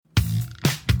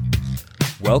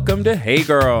Welcome to Hey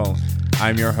Girl.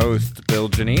 I'm your host, Bill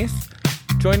Janice.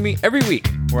 Join me every week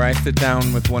where I sit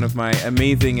down with one of my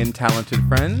amazing and talented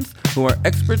friends who are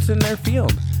experts in their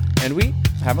field, and we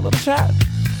have a little chat.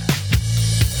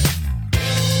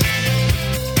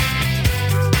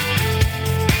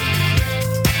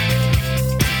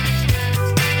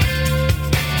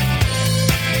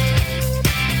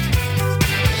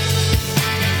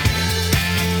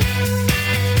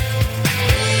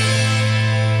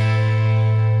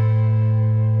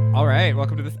 All right,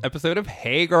 welcome to this episode of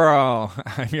Hey Girl.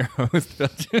 I'm your host, Bill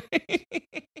Janice.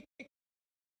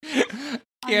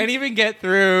 Can't even get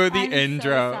through the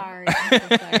intro. So sorry. I'm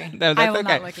so sorry. No, that's I will okay.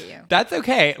 not look at you. That's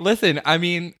okay. Listen, I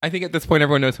mean, I think at this point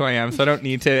everyone knows who I am, so I don't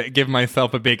need to give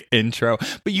myself a big intro.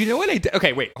 But you know what I did?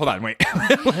 Okay, wait, hold on, wait.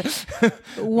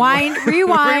 Rewind.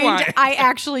 Rewind. I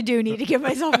actually do need to give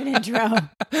myself an intro.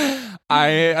 I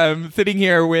am sitting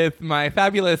here with my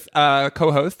fabulous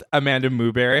co-host, Amanda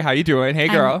Mooberry. How you doing? Hey,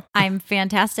 girl. I'm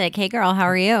fantastic. Hey, girl. How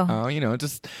are you? Oh, you know,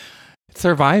 just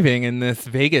surviving in this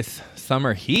Vegas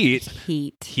summer heat.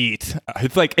 Heat. It's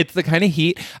the kind of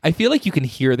heat. I feel like you can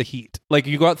hear the heat. Like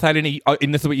you go outside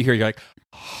and this is what you hear. You're like,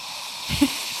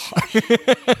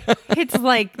 It's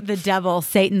like the devil.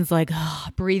 Satan's like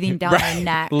breathing down your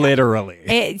neck.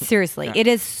 Literally. Seriously. Yeah. It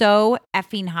is so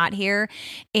effing hot here.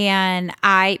 And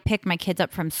I picked my kids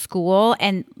up from school,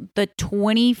 and the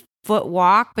 20-foot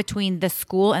walk between the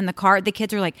school and the car, the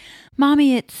kids are like,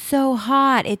 Mommy, it's so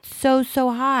hot. It's so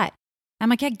hot. I'm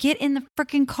like, yeah, get in the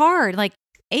freaking car, like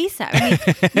ASAP. I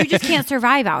mean, you just can't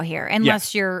survive out here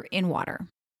unless you're in water.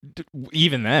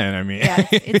 Even then, I mean, Yeah,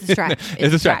 it's a stretch.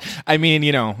 It's a stretch. I mean,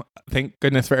 you know, thank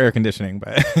goodness for air conditioning,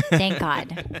 but Thank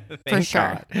God. For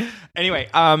sure. God. Anyway,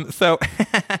 so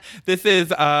this is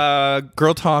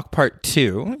Girl Talk Part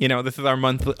 2. You know, this is our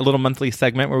little monthly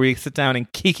segment where we sit down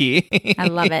and kiki. I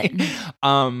love it.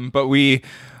 But we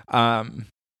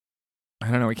I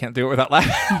don't know, we can't do it without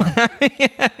laughing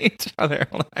at each other.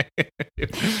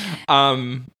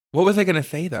 What was I going to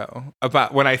say, though,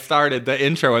 about when I started the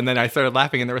intro and then I started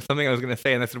laughing and there was something I was going to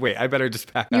say and I said, wait, I better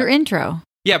just back up. Your intro.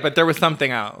 Yeah, but there was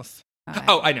something else. Okay.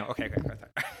 Oh, I know. Okay.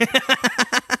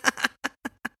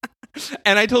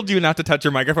 And I told you not to touch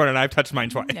your microphone and I've touched mine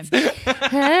twice.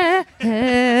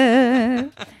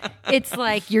 It's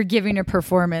like you're giving a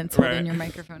performance holding Right. your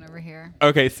microphone over here.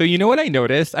 Okay, so you know what I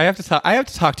noticed? I have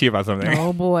to talk to you about something.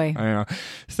 Oh, boy. I know.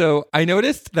 So I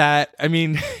noticed that, I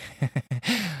mean,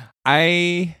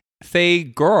 I say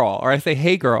girl or I say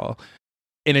hey girl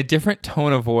in a different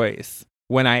tone of voice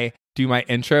when I do my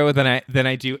intro than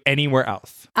I do anywhere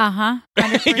else. Uh-huh.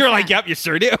 100%. You're like, yep, you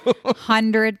sure do.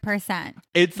 100%.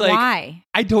 It's like, why?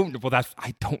 I don't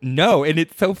know. And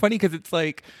it's so funny because it's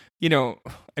like, you know,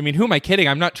 I mean, who am I kidding?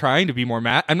 I'm not trying to be more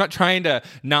mad. I'm not trying to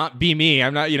not be me.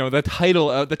 I'm not, you know, the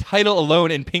title alone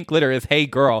in pink glitter is Hey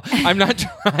Girl. I'm not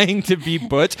trying to be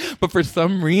butch, but for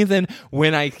some reason,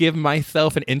 when I give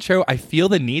myself an intro, I feel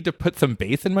the need to put some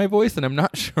bass in my voice, and I'm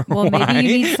not sure Well, why. maybe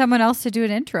you need someone else to do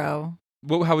an intro.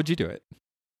 Well, how would you do it?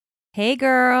 Hey,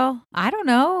 girl. I don't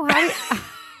know.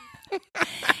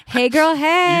 Hey, girl.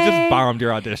 Hey. You just bombed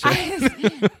your audition.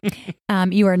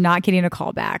 You are not getting a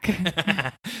call back.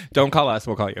 Don't call us.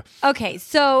 We'll call you. Okay,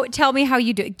 so tell me how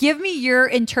you do it. Give me your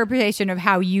interpretation of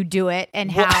how you do it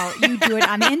and how you do it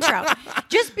on the intro.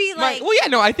 Just be like,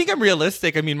 I think I'm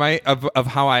realistic. I mean, of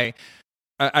how I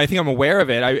think I'm aware of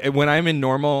it. When I'm in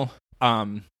normal,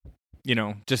 you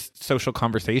know, just social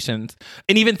conversations,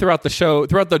 and even throughout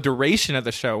the duration of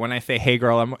the show, when I say "Hey,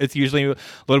 girl," it's usually a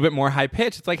little bit more high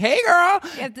pitched. It's like "Hey, girl."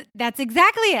 yeah, that's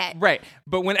exactly it. Right,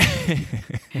 but when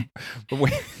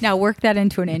Now work that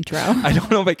into an intro. I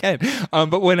don't know if I can,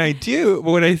 but when I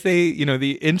say, you know,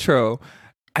 the intro,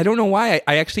 I don't know why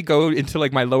I actually go into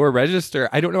like my lower register.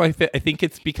 I don't know. I think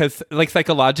it's because like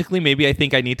psychologically, maybe I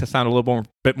think I need to sound a little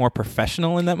bit more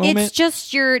professional in that moment. It's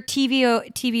just your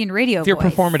TV and radio It's your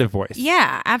voice. performative voice.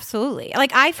 Yeah, absolutely.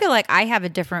 Like I feel like I have a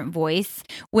different voice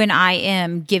when I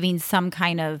am giving some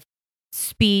kind of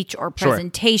speech or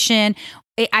presentation.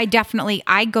 Sure.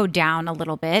 I go down a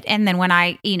little bit, and then when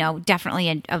I, you know,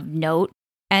 definitely of note,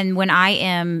 and when I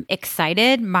am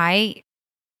excited, my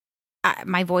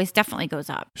voice definitely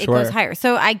goes up. It Sure. goes higher.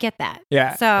 So I get that.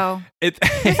 Yeah. So There's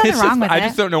nothing wrong with I it.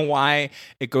 just don't know why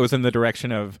it goes in the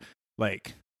direction of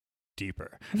like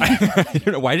deeper. I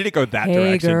don't know. Why did it go that Hey,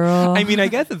 direction? girl. I mean, I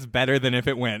guess it's better than if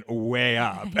it went way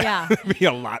up. Yeah. It'd be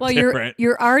a lot well, different.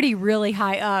 you're already really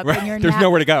high up, Right. and you're There's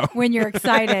nowhere to go. when you're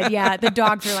excited. Yeah, the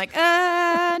dogs are like,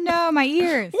 no, my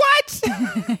ears.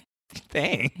 What?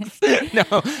 Thanks.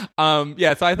 No.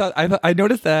 Yeah. So I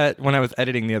noticed that when I was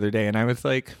editing the other day, and I was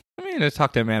like, I'm going to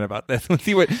talk to Amanda about this and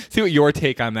see what your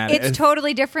take on that is. It's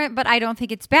totally different, but I don't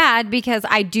think it's bad because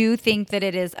I do think that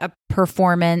it is a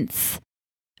performance.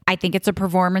 I think it's a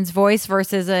performance voice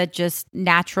versus a just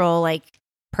natural, like,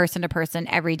 person to person,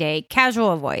 everyday,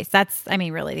 casual voice. That's, I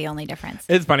mean, really the only difference.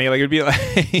 It's funny. Like, it'd be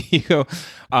like, you go,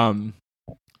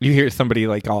 you hear somebody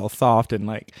like all soft and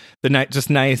like just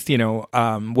nice,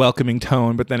 welcoming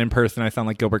tone, but then in person I sound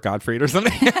like Gilbert Gottfried or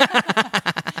something.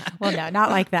 Well, no, not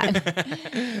like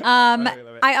that.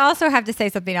 I also have to say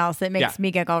something else that makes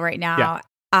me giggle right now.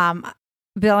 Yeah.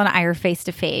 Bill and I are face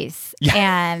to face,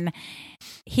 and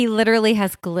he literally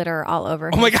has glitter all over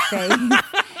his face.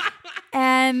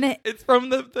 And it's from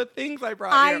the things I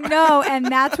brought. I know, and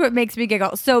that's what makes me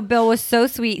giggle. So Bill was so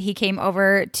sweet. He came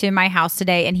over to my house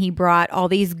today, and he brought all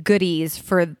these goodies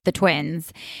for the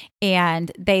twins.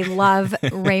 And they love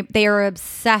they are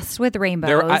obsessed with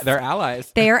rainbows. They're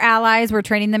allies. They are allies. We're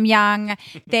training them young.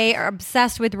 They are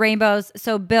obsessed with rainbows.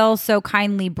 So Bill so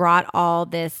kindly brought all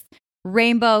this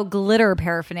rainbow glitter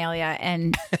paraphernalia,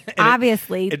 and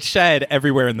obviously it shed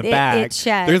everywhere in the bag. It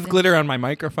shed. There's glitter on my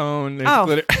microphone. There's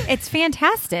glitter. It's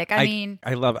fantastic. I mean,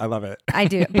 I love it. I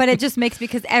do, but it just makes me,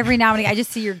 because every now and again I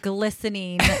just see you're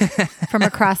glistening from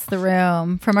across the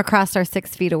room, from across our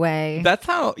 6 feet away. That's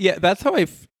how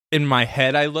in my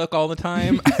head I look all the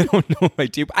time. I don't know if I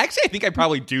do. Actually, I think I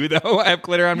probably do, though. I have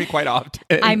glitter on me quite often.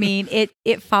 I mean,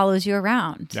 it follows you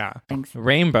around. Yeah. Thanks.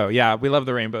 Rainbow. Yeah, we love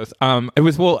the rainbows. So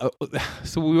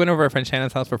we went over our friend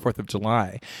Shannon's house for 4th of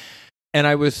July, and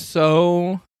I was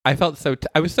so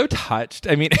touched.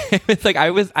 I mean, it's like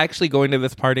I was actually going to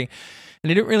this party, and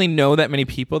I didn't really know that many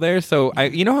people there. So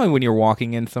you know how when you're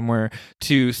walking in somewhere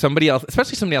to somebody else,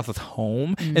 especially somebody else's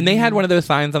home, and they had one of those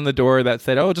signs on the door that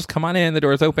said, "Oh, just come on in. The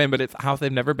door's open," but it's a house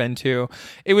they've never been to.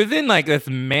 It was in like this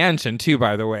mansion too,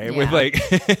 by the way, with like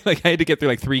like I had to get through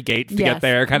like 3 gates to get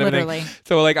there, kind of thing.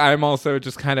 So like I'm also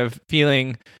just kind of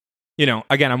feeling,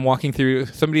 again, I'm walking through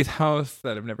somebody's house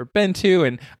that I've never been to,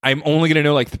 and I'm only going to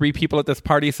know like 3 people at this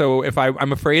party. So if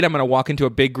I'm afraid I'm going to walk into a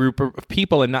big group of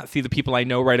people and not see the people I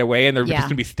know right away, and they're just going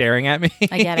to be staring at me.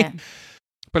 I get it.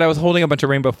 But I was holding a bunch of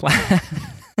rainbow flags.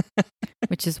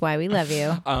 Which is why we love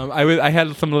you. I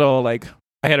had some little I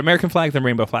had American flags and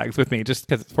rainbow flags with me just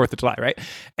because it's 4th of July, right?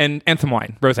 And some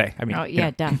wine, rosé. I mean, oh yeah,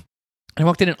 duh. I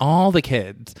walked in and all the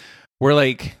kids were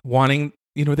like wanting.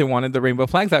 They wanted the rainbow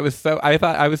flags. I was so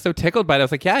tickled by it. I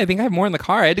was like, yeah, I think I have more in the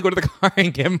car. I had to go to the car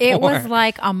and get more. It was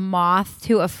like a moth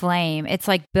to a flame. It's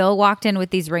like Bill walked in with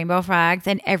these rainbow flags,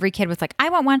 and every kid was like, I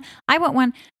want one, I want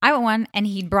one, I want one. And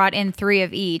he brought in 3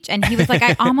 of each. And he was like,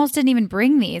 I almost didn't even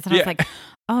bring these. And I was like,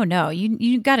 oh no,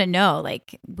 you got to know,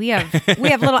 like we have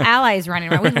little allies running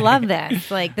around. We love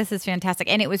this. Like, this is fantastic.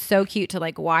 And it was so cute to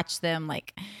like watch them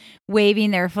like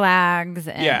waving their flags.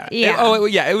 And,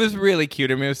 it was really cute.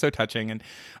 I mean, it was so touching. And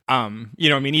I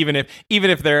mean, even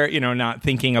if they're not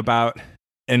thinking about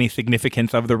any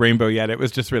significance of the rainbow yet, it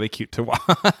was just really cute to watch.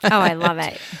 Oh, I love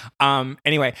it.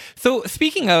 Anyway, so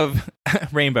speaking of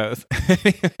rainbows,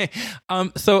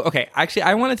 okay, actually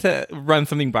I wanted to run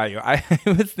something by you. I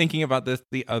was thinking about this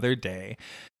the other day,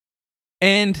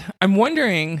 and I'm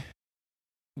wondering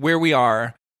where we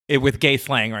are with gay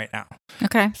slang right now.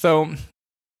 Okay. So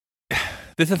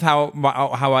this is how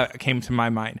it came to my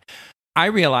mind. I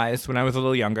realized when I was a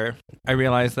little younger,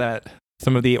 that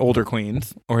some of the older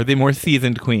queens, or the more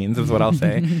seasoned queens is what I'll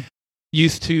say,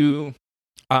 used to,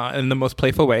 in the most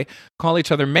playful way, call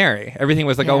each other Mary. Everything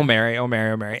was like, oh, Mary, oh,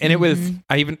 Mary, oh, Mary. And it was,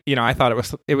 I thought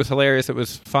it was hilarious. It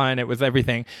was fun. It was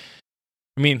everything.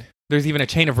 I mean, there's even a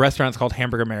chain of restaurants called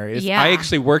Hamburger Mary's. Yeah. I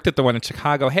actually worked at the one in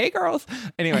Chicago. Hey, girls.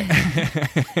 Anyway.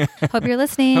 Hope you're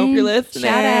listening. Shout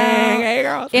out. Hey,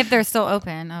 girls. If they're still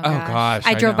open. Oh gosh.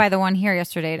 I drove by the one here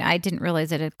yesterday, and I didn't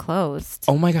realize it had closed.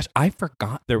 Oh my gosh. I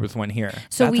forgot there was one here.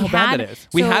 So That's how bad that is.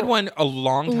 We had one a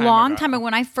long time ago.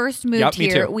 When I first moved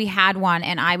here, we had one,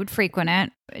 and I would frequent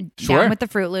it. Down with the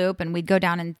Fruit Loop, and we'd go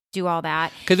down and do all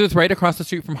that. Because it was right across the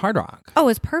street from Hard Rock. Oh, it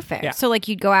was perfect. Yeah. So like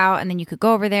you'd go out, and then you could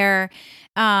go over there.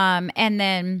 And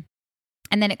then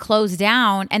it closed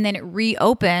down, and then it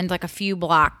reopened like a few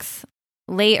blocks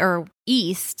later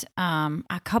east,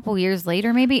 a couple years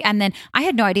later maybe. And then I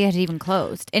had no idea it had even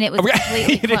closed, and it was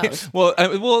completely closed.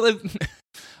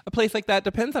 A place like that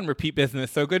depends on repeat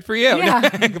business, so good for you. Yeah.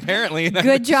 Apparently.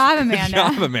 Good job, Amanda. Good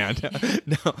job, Amanda.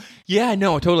 No. Yeah,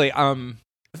 no, totally. I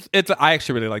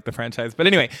actually really like the franchise. But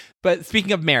anyway,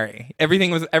 speaking of Mary,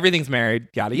 everything's married,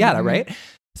 yada yada, right?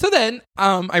 So then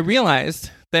I realized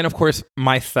then, of course,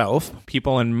 myself,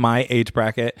 people in my age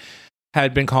bracket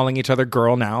had been calling each other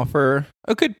girl now for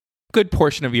a good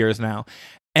portion of years now.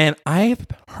 And I've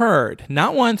heard,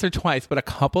 not once or twice, but a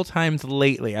couple times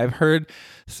lately, I've heard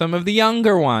some of the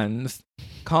younger ones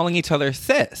calling each other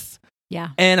sis. Yeah.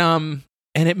 And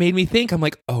it made me think, I'm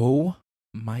like, oh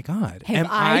my God. Have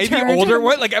am I the older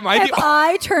one? Like, am I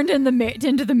I turned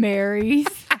into the Marys?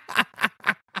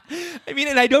 I mean,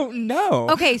 and I don't know.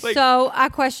 Okay, like, so a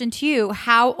question to you.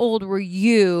 How old were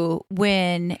you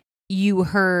when you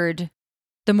heard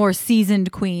the more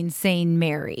seasoned queen saying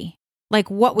Mary? Like,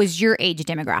 what was your age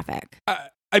demographic?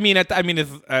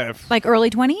 it's Like early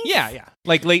 20s? yeah,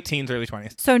 like late teens, early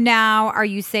 20s. So now, are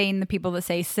you saying the people that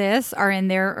say sis are in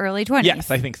their early 20s? Yes,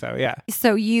 I think so. Yeah.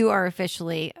 So you are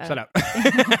officially Shut up.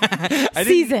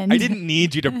 seasoned. I didn't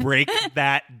need you to break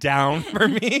that down for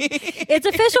me. It's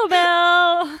official, Bill.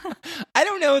 I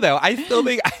don't know though. I still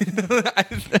think.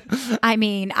 I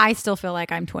mean, I still feel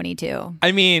like I'm 22.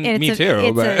 I mean, me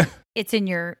too. But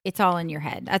it's all in your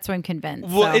head. That's what I'm convinced.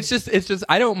 well, so. it's just.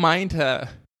 I don't mind to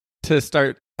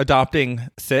start adopting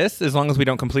cis as long as we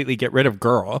don't completely get rid of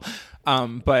girl.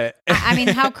 But I mean,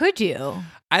 how could you?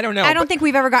 I don't know. I don't think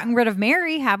we've ever gotten rid of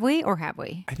Mary, have we? Or have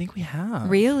we? I think we have.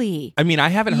 Really? I mean, I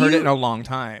haven't heard it in a long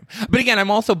time. But again,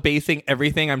 I'm also basing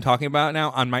everything I'm talking about now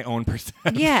on my own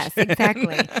perception. Yes,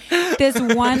 exactly. This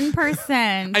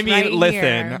 1%. I mean, right listen,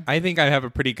 here. I think I have a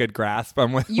pretty good grasp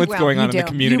on what's Well, going on in the do.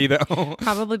 community, You though.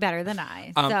 Probably better than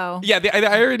I. So Yeah, the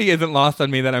irony isn't lost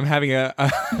on me that I'm having a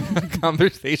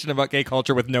conversation about gay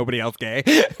culture with nobody else gay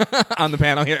on the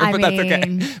panel here. But that's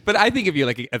okay. But I think of you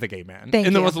like as a gay man. Thank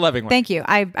in you. the most loving way. Thank you.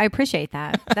 I appreciate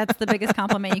that. That's the biggest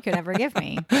compliment you could ever give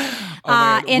me. Oh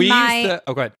my God.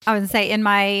 Go ahead. I I was gonna say, in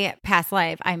my past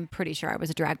life, I'm pretty sure I was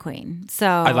a drag queen. So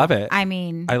I love it. I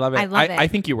mean, I love it. I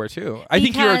think you were too. I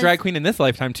think you were a drag queen in this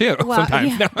lifetime too. Well,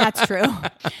 sometimes. yeah, that's true.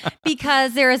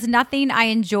 Because there is nothing I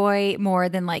enjoy more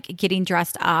than like getting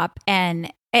dressed up, and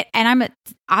I'm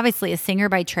obviously a singer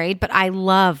by trade, but I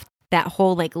love that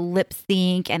whole like lip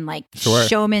sync and like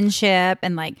showmanship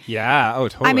and like yeah, oh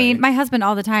totally. I mean, my husband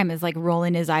all the time is like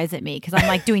rolling his eyes at me because I'm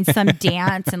like doing some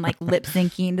dance and like lip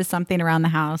syncing to something around the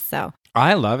house. So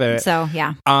I love it. So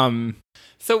yeah.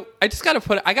 So I just gotta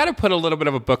put a little bit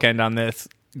of a bookend on this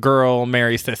girl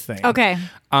Mary cis thing. Okay.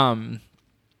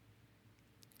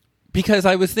 Because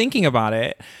I was thinking about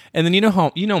it, and then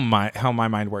how my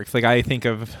mind works. Like I think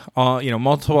of all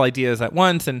multiple ideas at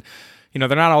once, and they're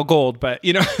not all gold, but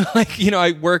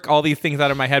I work all these things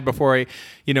out of my head before I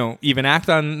even act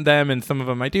on them, and some of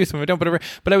them I do, some of them I don't, whatever.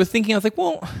 But I was like,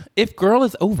 well, if girl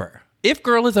is over, maybe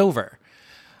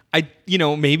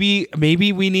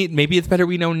it's better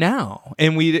we know now,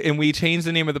 and we change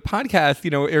the name of the podcast,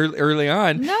 early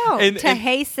on. No,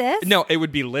 Hey Sis. No, it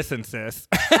would be Listen Sis.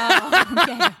 Oh,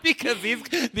 okay. Because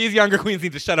these younger queens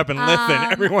need to shut up and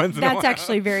listen every once in a while. That's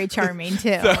actually very charming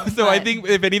too. So I think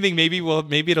if anything, maybe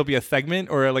it'll be a segment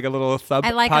or like a little sub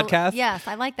podcast. Yes,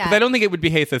 I like that. But I don't think it would be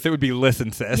Hey Sis. It would be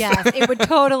Listen Sis. Yes, it would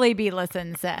totally be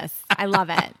Listen Sis. I love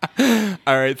it.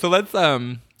 All right, so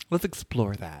let's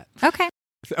explore that. Okay.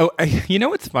 So,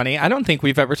 what's funny? I don't think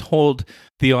we've ever told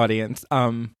the audience.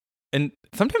 And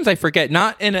sometimes I forget.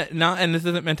 And this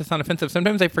isn't meant to sound offensive.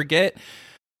 Sometimes I forget,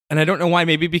 and I don't know why.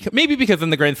 Maybe because in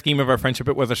the grand scheme of our friendship,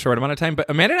 it was a short amount of time. But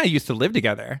Amanda and I used to live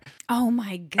together. Oh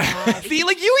my God! See,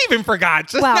 like you even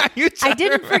forgot. Well, I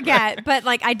didn't forget, but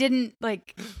like I didn't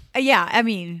like. Yeah, I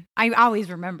mean, I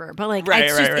always remember, but like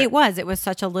it was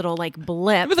such a little like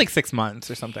blip. It was like 6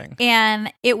 months or something,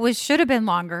 and it should have been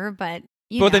longer, but.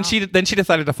 Then she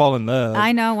decided to fall in love.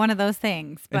 I know, one of those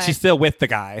things. And she's still with the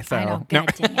guy. So I know, dang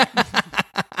it.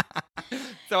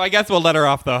 So I guess we'll let her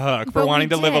off the hook for wanting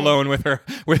to live alone with her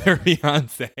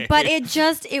fiance. But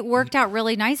it worked out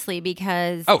really nicely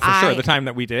because for sure, the time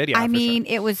that we did. Yeah, I mean,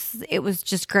 it was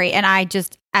just great, and I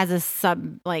just as a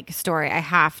sub story, I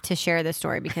have to share this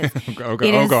story because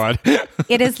God,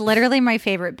 it is literally my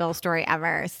favorite Bill story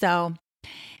ever. So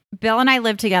Bill and I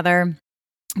lived together.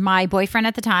 My boyfriend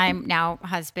at the time, now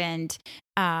husband.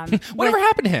 Whatever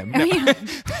happened to him?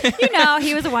 No.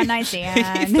 He was a one-night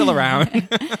stand. He's still around.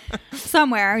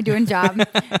 Somewhere doing a job.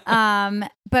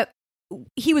 But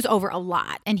he was over a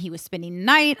lot, and he was spending the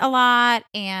night a lot,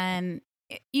 and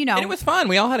and it was fun.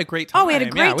 We all had a great time. Oh, we had a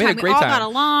great time. We all got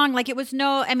along. Like it was he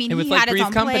had his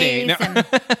own company. Place.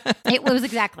 And it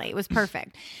was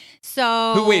perfect.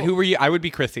 So who were you? I would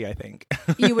be Chrissy, I think.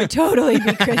 You would totally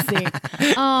be Chrissy.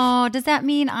 Oh, does that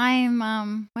mean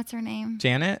I'm what's her name?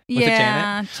 Janet? Was it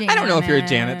Janet? I don't know if you're a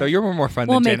Janet though. You're more fun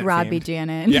than Janet. We'll make Rob be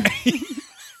Janet. Yeah.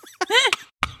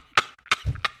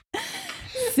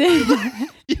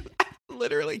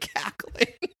 Literally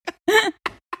cackling. I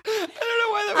don't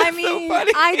know why that was so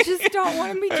funny. I just don't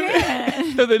want to be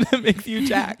Janet. So then it makes you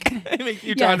Jack. It makes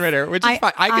you John Yes. Ritter, which is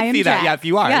fine. I am can see that. Jack. Yes,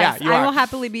 you are. Yes, Yeah, you I are. will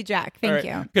happily be Jack. Thank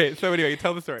you. Okay, so anyway,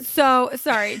 tell the story. So,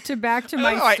 sorry, back to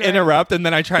my I story. interrupt and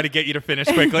then I try to get you to finish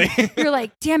quickly. You're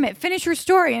like, damn it, finish your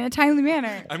story in a timely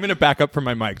manner. I'm going to back up from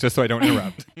my mic just so I don't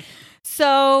interrupt.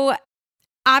 So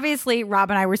obviously, Rob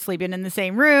and I were sleeping in the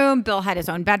same room. Bill had his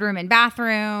own bedroom and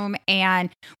bathroom, and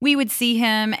we would see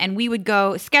him and we would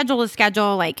go schedule to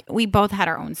schedule. Like, we both had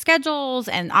our own schedules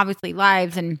and obviously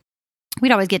lives, and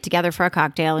we'd always get together for a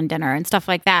cocktail and dinner and stuff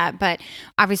like that, but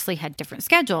obviously had different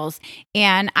schedules.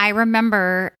 And I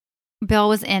remember Bill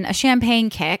was in a champagne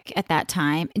kick at that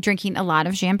time, drinking a lot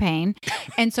of champagne.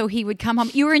 And so he would come home.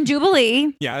 You were in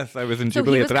Jubilee. Yes, I was in So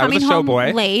Jubilee. he was I was a coming show home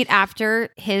boy. late after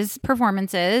his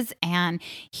performances, and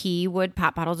he would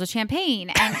pop bottles of champagne.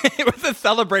 And It was a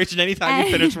celebration anytime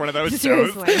you finished one of those shows.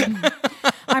 seriously,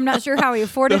 I'm not sure how he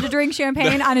afforded to drink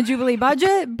champagne on a Jubilee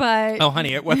budget, but Oh,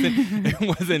 honey, it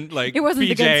wasn't like It wasn't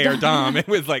the good BJ or stuff. Dom. It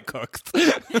was like Cooks.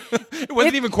 It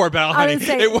wasn't even Corbell, honey. would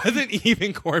say- It wasn't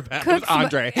even Corbell. It was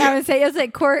Andre. I would say it's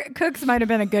like Cooks might have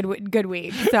been a good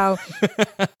week. So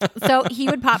he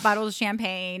would pop bottles of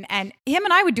champagne, and him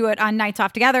and I would do it on nights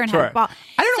off together and Sure. have a ball.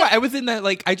 I don't know why. I was in that,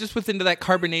 like, I just was into that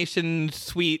carbonation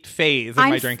sweet phase of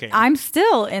my drinking. I'm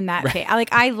still in that phase.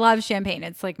 I love champagne.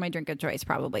 It's like my drink of choice,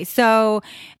 probably. So,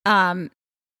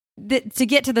 to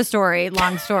get to the story,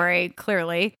 long story,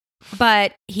 clearly,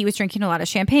 but he was drinking a lot of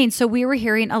champagne. So we were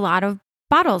hearing a lot of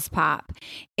bottles pop,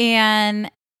 and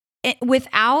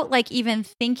without like even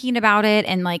thinking about it,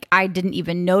 and like I didn't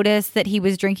even notice that he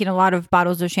was drinking a lot of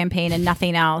bottles of champagne and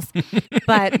nothing else.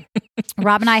 But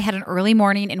Rob and I had an early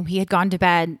morning, and we had gone to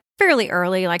bed fairly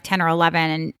early, like 10 or 11,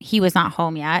 and he was not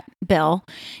home yet, Bill.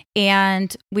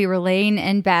 And we were laying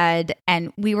in bed,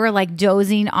 and we were like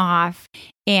dozing off,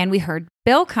 and we heard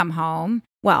Bill come home.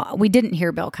 Well, we didn't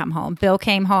hear Bill come home. Bill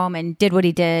came home and did what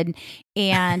he did,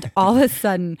 and all of a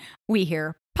sudden we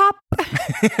hear pop.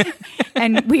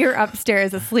 And we are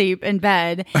upstairs asleep in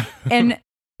bed, and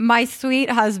my sweet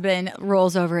husband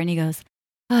rolls over and he goes,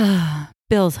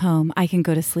 Bill's home. I can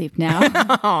go to sleep now.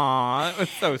 Aw, that was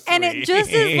so sweet. And it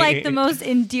just is like the most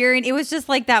endearing. It was just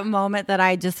like that moment that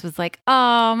I just was like,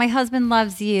 oh, my husband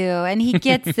loves you and he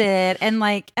gets it. And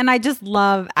so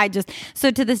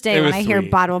to this day, It when was I hear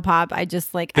sweet. bottle pop, I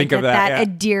just like, Think I of get that, that yeah.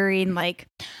 endearing, like,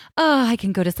 oh, I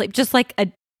can go to sleep. Just like a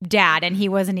dad. And he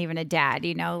wasn't even a dad,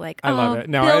 like, I love it.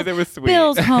 No, Bill- it was sweet.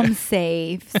 Bill's home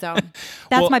safe. So that's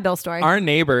Well, my Bill story. Our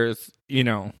neighbors,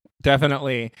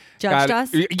 definitely Judged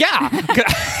got- us? Yeah,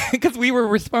 because we were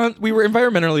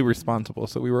environmentally responsible,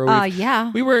 so we were always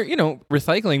Yeah. we were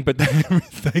recycling, but the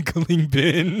recycling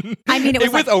bin. I mean, it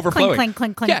was like overflowing. Clink,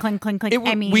 clink, clink, Yeah. clink, clink,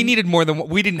 clink. We needed more than one.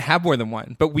 We didn't have more than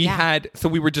one, but we Yeah. had. So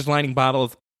we were just lining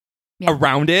bottles Yeah.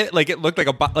 around it, like it looked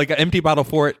like an empty bottle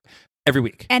for it every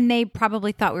week. And they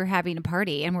probably thought we were having a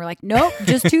party, and we're like, nope,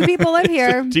 just two people live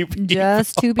here. Just two people.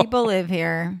 Just two people live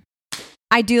here.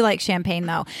 I do like champagne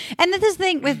though. And this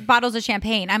thing with bottles of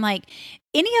champagne, I'm like,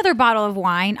 any other bottle of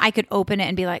wine, I could open it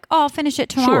and be like, oh, I'll finish it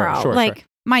tomorrow. Sure.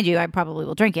 Mind you, I probably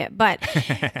will drink it, but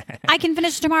I can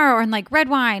finish tomorrow. Or like red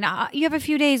wine, you have a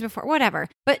few days before, whatever.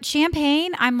 But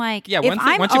champagne, I'm like, Yeah, if once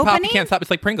I'm you pop, you opening, can't stop. It's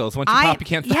like Pringles. Once you pop, you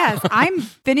can't stop. Yes, I'm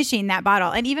finishing that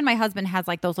bottle. And even my husband has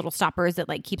like those little stoppers that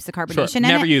like keeps the carbonation in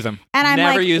Never it. use them. And I'm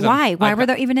Never like, use 'em. why? Why I've were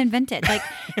got- they even invented? Like,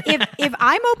 if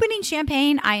I'm opening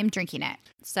champagne, I am drinking it.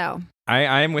 So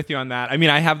I am with you on that. I mean,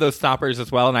 I have those stoppers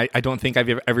as well, and I don't think I've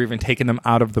ever even taken them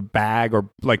out of the bag or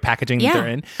like packaging that they're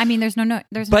in. I mean, there's no.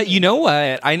 But you know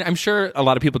what? I'm sure a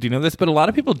lot of people do know this, but a lot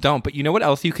of people don't. But you know what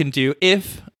else you can do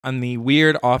if, on the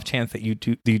weird off chance that you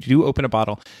do open a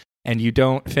bottle and you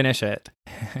don't finish it,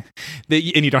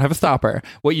 and you don't have a stopper,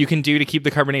 what you can do to keep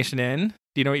the carbonation in?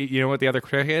 Do you know what the other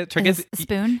trick is? A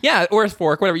spoon? Yeah, or a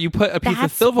fork, whatever. You put a piece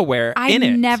of silverware in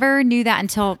it. I never knew that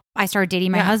until I started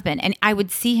dating my Yeah. husband, and I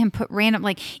would see him put random,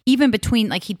 like even between,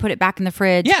 like he'd put it back in the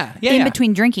fridge, in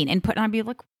between drinking, and I'd be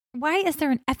like, why is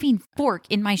there an effing fork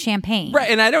in my champagne? Right,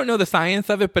 and I don't know the science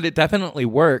of it, but it definitely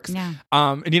works. Yeah.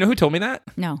 And you know who told me that?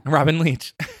 No. Robin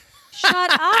Leach.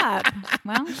 Shut up.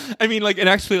 Well, I mean, like, and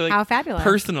actually, like, how fabulous.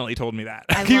 personally told me that.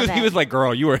 I He love was it. like,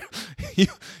 "Girl, you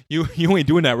ain't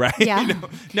doing that right." Yeah.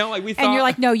 No, like we. And you're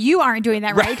like, no, you aren't doing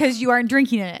that right Right. because you aren't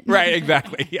drinking it. Right,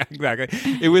 exactly. Yeah,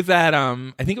 exactly. It was at I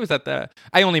think it was at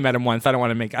I only met him once. I don't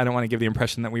want to give the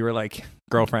impression that we were like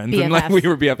girlfriends and like we BFFs.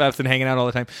 were BFFs and hanging out all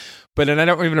the time. But and I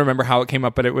don't even remember how it came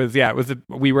up, but it was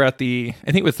we were at I think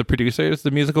it was the Producers,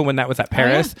 the musical, when that was at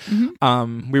Paris.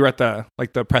 Mhm. We were at the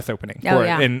press opening Oh, for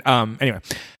yeah. it. And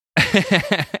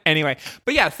anyway,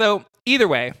 but yeah, so either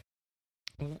way,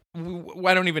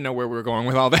 I don't even know where we were going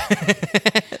with all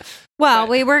that. Well,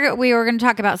 we were going to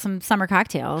talk about some summer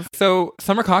cocktails. So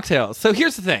summer cocktails. So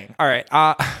here's the thing. All right.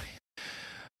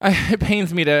 It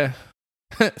pains me to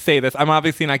say this. I'm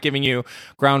obviously not giving you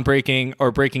groundbreaking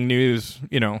or breaking news,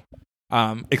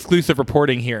 exclusive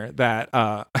reporting here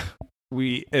that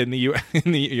we in the you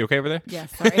okay over there?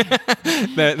 Yes, sorry.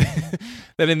 that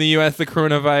in the US the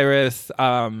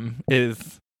coronavirus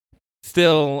is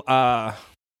still I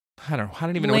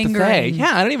don't even know what to say.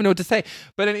 Yeah, I don't even know what to say.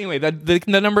 But anyway, the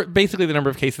number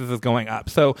of cases is going up.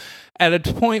 So at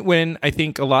a point when I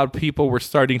think a lot of people were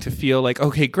starting to feel like,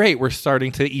 okay, great, we're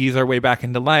starting to ease our way back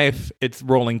into life. It's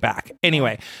rolling back.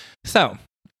 Anyway, so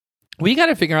we got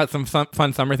to figure out some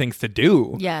fun summer things to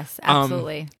do. Yes,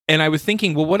 absolutely. And I was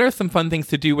thinking, well, what are some fun things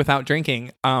to do without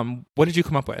drinking? What did you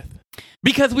come up with?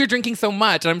 Because we're drinking so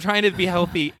much, and I'm trying to be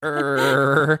healthy.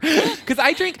 Because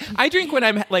I drink when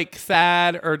I'm like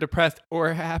sad or depressed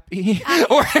or happy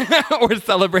or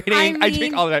celebrating. I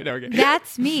drink all the time. No, okay.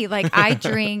 That's me. Like I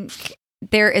drink.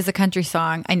 There is a country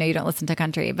song. I know you don't listen to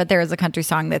country, but there is a country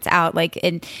song that's out. Like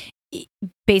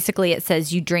basically it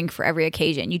says you drink for every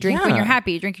occasion. You drink when you're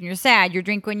happy. You drink when you're sad. You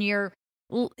drink when you're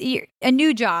a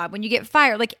new job, when you get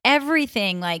fired, like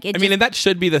everything. Like it. And that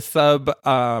should be the sub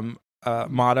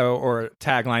motto or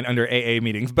tagline under AA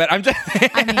meetings. But I'm just.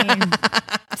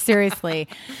 Seriously,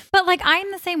 but like I'm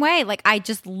the same way. Like I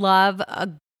just love a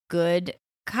good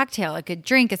cocktail, a good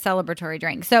drink, a celebratory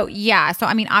drink. So yeah. So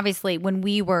obviously when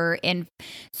we were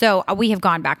we have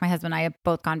gone back. My husband and I have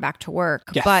both gone back to work.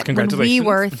 Yes, but congratulations. When we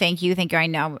were, thank you. I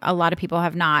know a lot of people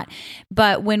have not.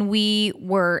 But when we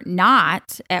were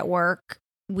not at work,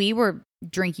 we were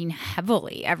drinking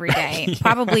heavily every day,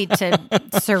 probably to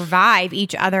survive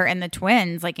each other and the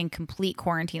twins, like in complete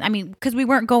quarantine. Because we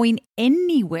weren't going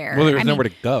anywhere. Well, there was nowhere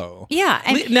to go. Yeah.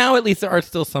 Now at least there are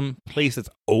still some places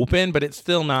open, but it's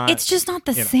still not. It's just not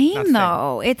the same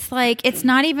though. It's like, it's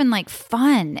not even like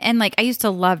fun. And like, I used to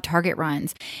love Target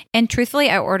runs. And truthfully,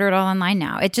 I order it all online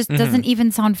now. It just doesn't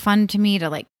even sound fun to me to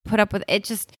like put up with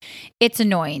it. It's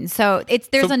annoying. So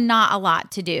there's not a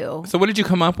lot to do. So what did you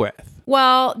come up with?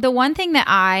 Well, the one thing that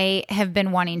I have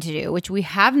been wanting to do, which we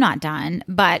have not done,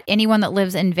 but anyone that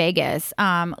lives in Vegas,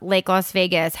 Lake Las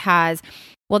Vegas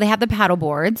they have the paddle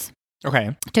boards.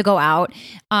 Okay. To go out.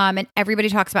 And everybody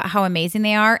talks about how amazing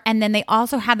they are. And then they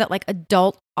also have that like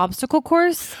adult obstacle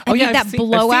course. That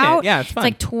blowout. Yeah, it's fun.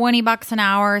 It's like $20 an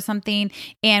hour or something.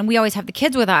 And we always have the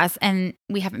kids with us and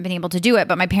we haven't been able to do it.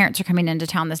 But my parents are coming into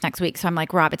town this next week. So I'm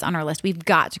like, Rob, it's on our list. We've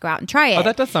got to go out and try it. Oh,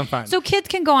 that does sound fun. So kids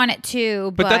can go on it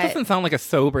too. But that doesn't sound like a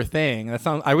sober thing.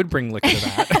 I would bring liquor to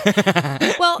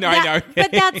that. Well, no, I know.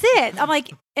 But that's it. I'm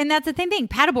like, and that's the same thing.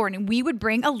 Paddleboarding, we would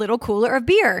bring a little cooler of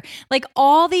beer. Like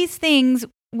all these things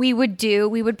we would do,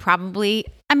 we would probably,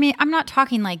 I'm not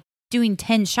talking like doing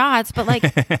 10 shots, but like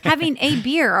having a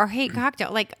beer or a cocktail,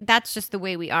 like that's just the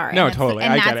way we are. No, totally.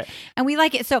 I get it. And we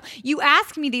like it. So you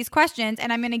ask me these questions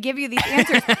and I'm going to give you these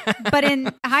answers. But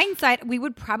in hindsight, we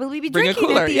would probably be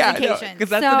drinking at these occasions. Because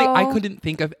that's the thing. I couldn't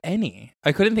think of any.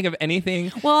 I couldn't think of anything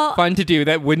fun to do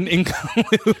that wouldn't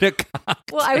include a cocktail.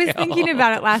 Well, I was thinking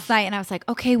about it last night and I was like,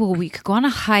 okay, well, we could go on a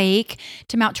hike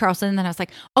to Mount Charleston. And then I was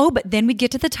like, but then we'd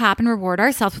get to the top and reward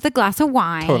ourselves with a glass of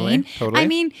wine.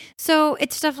 Totally. So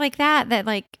it's stuff like that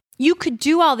like you could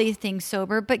do all these things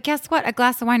sober, but guess what? A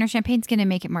glass of wine or champagne is going to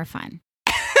make it more fun.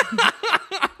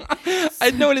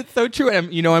 I know, and it's so true. I'm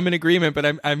in agreement, but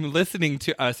I'm listening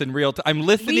to us in real time. I'm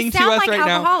listening to us like right now. We sound like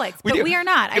alcoholics, but we are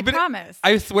not. I promise.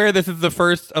 I swear this is the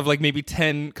first of like maybe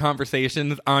 10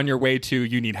 conversations on your way to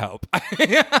you need help.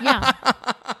 Yeah.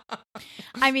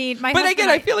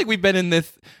 I feel like we've been in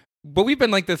this. But we've been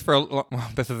like this for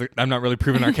I'm not really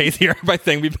proving our case here by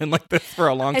saying we've been like this for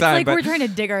a long time. It's like we're trying to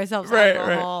dig ourselves out of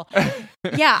the hole.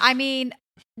 Yeah,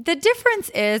 the difference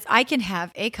is I can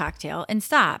have a cocktail and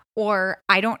stop, or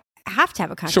I don't have to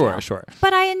have a cocktail. Sure.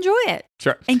 But I enjoy it.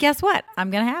 Sure. And guess what? I'm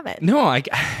going to have it. No,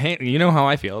 you know how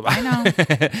I feel about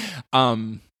it. I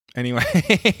know. Anyway,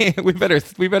 we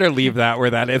better leave that where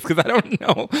that is because I don't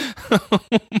know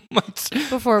much.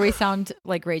 Before we sound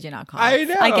like raging alcoholics. I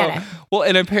know. I get it. Well,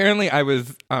 and apparently I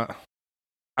was. All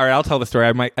right, I'll tell the story.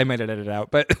 I might edit it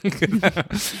out, but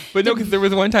no, because there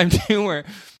was one time too where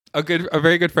a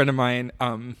very good friend of mine.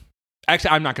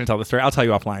 Actually, I'm not going to tell the story. I'll tell you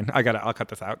offline. I'll cut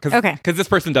this out because this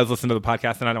person does listen to the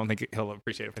podcast, and I don't think he'll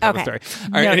appreciate it if I tell the story.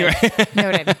 All right,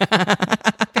 Noted.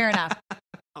 Fair enough.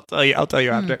 I'll tell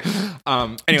you after.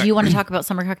 Anyway. Do you want to talk about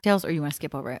summer cocktails or you want to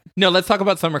skip over it? No, let's talk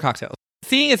about summer cocktails.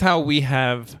 Seeing as how we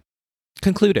have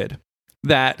concluded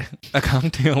that a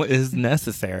cocktail is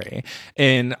necessary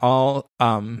in all,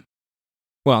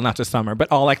 not just summer,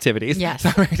 but all activities. Yes.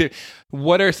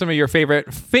 What are some of your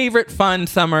favorite fun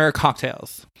summer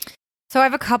cocktails? So I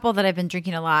have a couple that I've been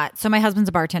drinking a lot. So my husband's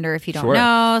a bartender, if you don't Sure.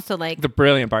 know. So like The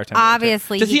brilliant bartender.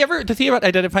 Obviously. Does he ever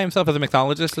identify himself as a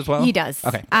mixologist as well? he does.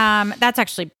 Okay. That's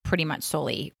actually pretty much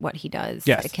solely what he does.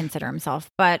 Yes. To consider himself.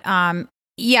 But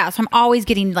yeah, so I'm always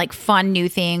getting like fun new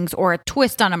things or a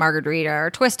twist on a margarita or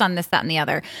a twist on this, that, and the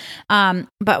other.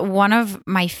 But one of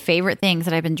my favorite things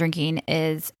that I've been drinking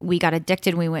is we got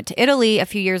addicted when we went to Italy a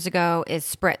few years ago is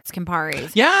Spritz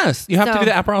Campari's. Yes. You have to So- do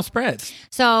the Aperol Spritz.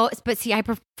 So, but see, I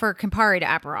prefer Campari to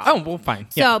Aperol. Oh, well, fine.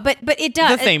 So, Yeah. but it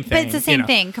does. It's the same But it's the thing, same you know.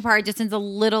 thing. Campari just is a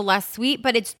little less sweet,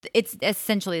 but it's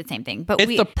essentially the same thing. But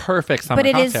It's the perfect summer but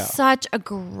it cocktail. is such a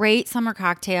great summer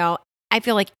cocktail. I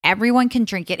feel like everyone can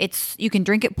drink it. You can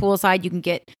drink it poolside. You can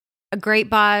get a great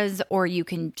buzz, or you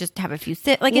can just have a few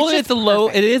sips. Like well, it's just a low.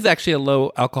 perfect. It is actually a low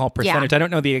alcohol percentage. I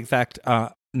don't know the exact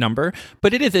number,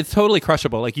 but it is. It's totally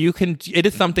crushable. Like you can. It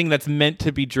is something that's meant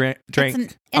to be drank. It's an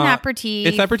aperitif.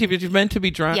 It's aperitif. It's meant to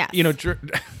be drunk. Yes. You know, drunk.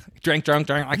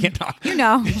 I can't talk. You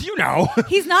know. You know.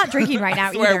 He's not drinking right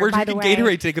now I swear, either, we're by the drinking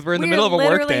way. Gatorade today because we're in the We're middle of a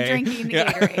work literally day. drinking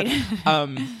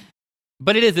Gatorade.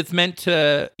 But it is. It's meant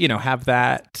to. Have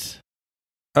that.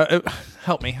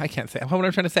 Help me. I can't say what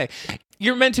I'm trying to say.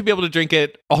 You're meant to be able to drink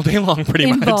it all day long, pretty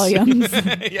In much. volumes.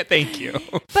 Yeah, thank you.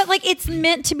 But like it's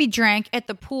meant to be drank at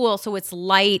the pool, so it's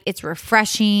light, it's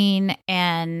refreshing,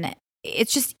 and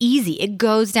it's just easy. It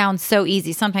goes down so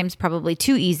easy, sometimes probably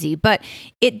too easy, but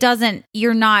it doesn't,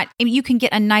 you can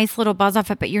get a nice little buzz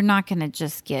off it, but you're not going to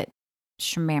just get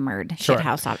shmammered Sure.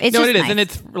 shithouse off. It's No, just it is, nice. and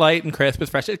it's light and crisp.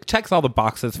 It's fresh. It checks all the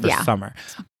boxes for Yeah. summer.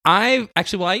 I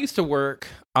used to work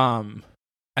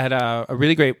at a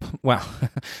really great. Well,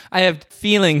 I have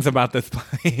feelings about this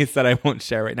place that I won't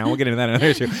share right now. We'll get into that in another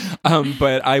issue.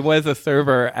 But I was a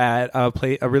server at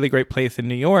a really great place in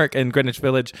New York in Greenwich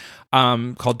Village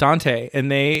called Dante,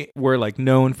 and they were like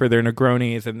known for their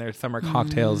Negronis and their summer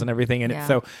cocktails and everything. And Yeah.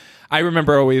 so I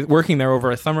remember always working there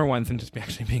over a summer once and just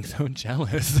actually being so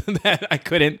jealous that I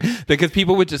couldn't, because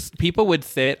people would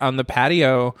sit on the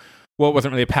patio. Well, it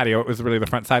wasn't really a patio; it was really the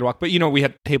front sidewalk. But we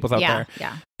had tables out there,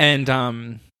 Yeah.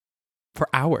 and for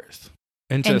hours,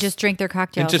 and just drink their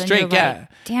cocktails. just you're drink, like, yeah.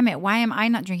 Damn it! Why am I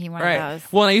not drinking one right. of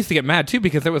those? Well, and I used to get mad too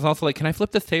because it was also like, "Can I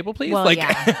flip this table, please?" Well, like,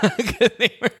 yeah. 'cause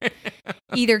they were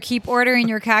Either keep ordering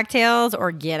your cocktails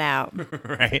or get out.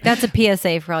 right. That's a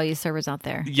PSA for all you servers out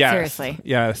there. Yes. Seriously.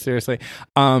 Yeah, seriously.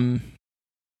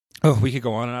 We could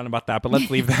go on and on about that, but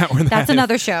let's leave that where That's that is.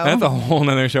 another show. That's a whole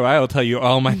nother show. I will tell you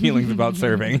all my feelings about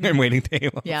serving and waiting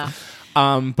tables. Yeah.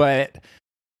 But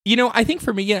I think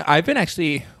for me, I've been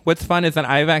actually, what's fun is that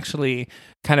I've actually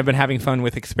kind of been having fun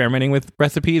with experimenting with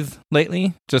recipes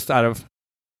lately, just out of,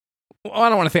 I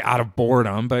don't want to say out of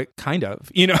boredom, but kind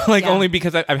of, Yeah. only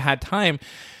because I've had time.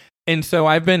 And so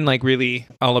I've been like really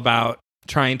all about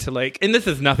trying to and this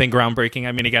is nothing groundbreaking.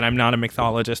 I mean, again, I'm not a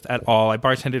mixologist at all. I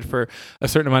bartended for a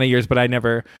certain amount of years, but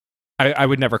I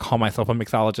would never call myself a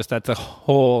mixologist. That's a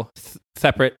whole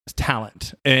separate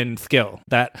talent and skill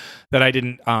that I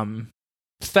didn't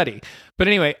study. But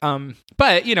anyway,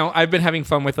 I've been having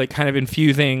fun with kind of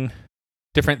infusing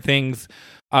different things,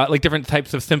 like different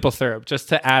types of simple syrup, just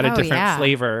to add a different yeah.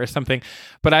 flavor or something.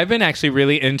 But I've been actually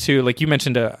really into, like you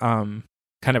mentioned, a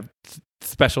kind of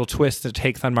special twist that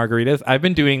takes on margaritas. I've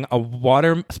been doing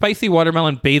a spicy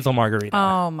watermelon basil margarita.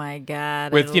 Oh my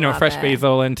God. With fresh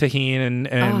basil and tahini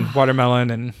and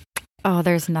watermelon and Oh,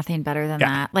 there's nothing better than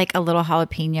that. Like a little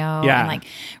jalapeno. Yeah. And like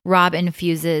Rob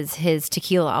infuses his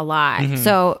tequila a lot. Mhm.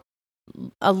 So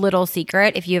a little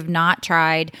secret, if you have not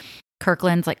tried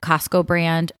Kirkland's like Costco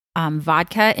brand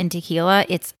vodka and tequila,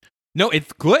 it's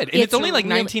good. And it's only like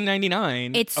really-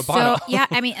 $19.99 it's a bottle. so yeah.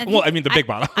 I mean, the big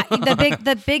bottle.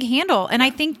 the big handle, and I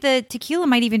think the tequila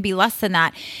might even be less than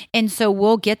that. And so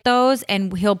we'll get those,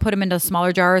 and he'll put them into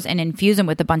smaller jars and infuse them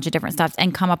with a bunch of different stuff,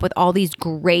 and come up with all these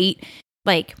great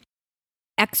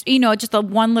just the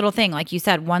one little thing, like you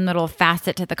said, one little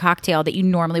facet to the cocktail that you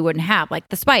normally wouldn't have, like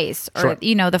the spice or Sure.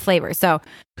 the flavor. So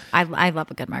I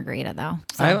love a good margarita though.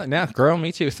 So. Girl,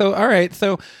 me too. So all right,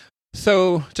 so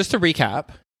just to recap.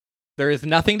 There is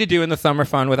nothing to do in the summer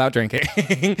fun without drinking.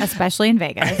 Especially in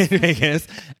Vegas. In Vegas.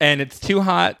 And it's too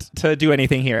hot to do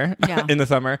anything here Yeah. in the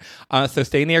summer. So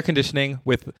stay in the air conditioning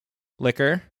with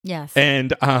liquor Yes.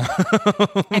 and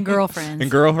And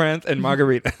girlfriends. and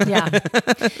margarita. Yeah.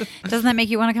 Doesn't that make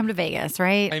you want to come to Vegas,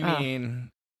 right? I mean,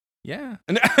 yeah.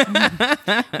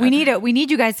 We need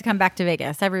you guys to come back to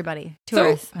Vegas, everybody.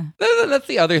 Tourists. That's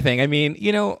the other thing. I mean,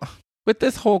 with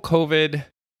this whole COVID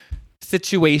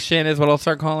situation is what I'll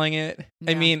start calling it.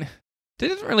 I Yeah. mean, it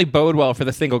doesn't really bode well for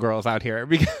the single girls out here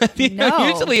because No.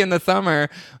 usually in the summer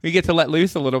we get to let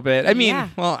loose a little bit. I mean, Yeah.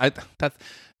 well, that's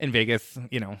in Vegas,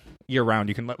 year round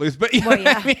you can let loose, but Well,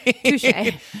 yeah. Touche.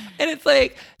 And it's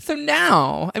like, so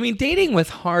now, I mean, dating was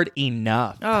hard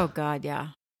enough Oh God, yeah.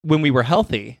 when we were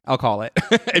healthy, I'll call it.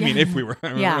 I mean, if we were,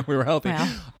 Yeah. if we were healthy.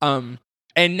 Well.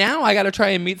 And now I got to try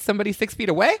and meet somebody 6 feet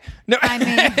away. No, I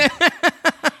mean,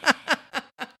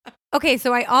 okay,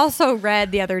 so I also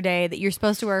read the other day that you're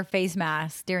supposed to wear a face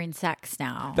mask during sex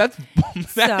now. that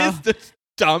So- is the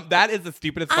dumb. That is the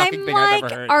stupidest fucking I'm thing I've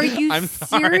like, ever heard. are you I'm serious?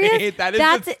 sorry. That is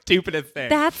That's- the stupidest thing.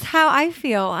 That's how I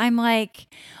feel. I'm like,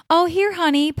 oh, here,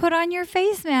 honey, put on your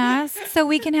face mask so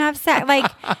we can have sex. Like,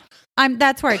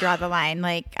 that's where I draw the line.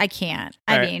 Like, I can't.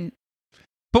 I Right. mean,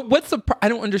 But what's I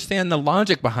don't understand the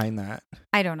logic behind that.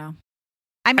 I don't know.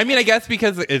 I mean, I guess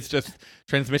because it's just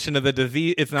transmission of the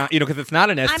disease. It's not, because it's not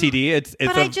an STD.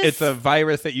 It's a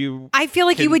virus that you. I feel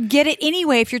like can- you would get it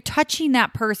anyway if you're touching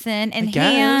that person and I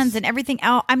guess. hands and everything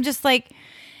else. I'm just like,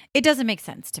 it doesn't make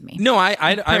sense to me. No,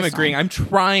 I'm Personally. agreeing. I'm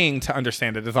trying to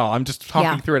understand it. Is all. I'm just talking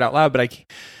Yeah. through it out loud, but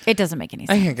It doesn't make any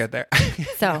I sense. can't get there.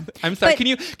 So, I'm sorry.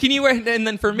 but- Can you wear? And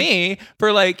then for me,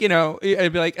 for like,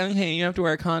 I'd be like, okay, you have to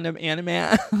wear a condom and a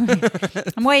mask.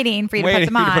 I'm waiting for you to Waiting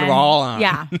put them for you on. to put them all on.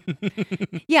 Yeah.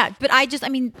 Yeah. But I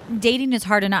mean, dating is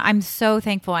hard enough. I'm so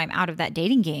thankful I'm out of that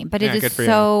dating game. But Yeah, it good is for you.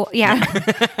 so, yeah.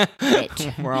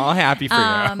 Bitch. We're all happy for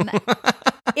you.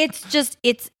 It's just,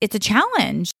 it's a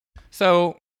challenge.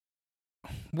 So,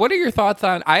 what are your thoughts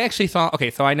on? I actually saw. Okay,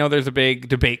 so I know there's a big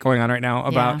debate going on right now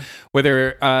about Yeah.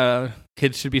 whether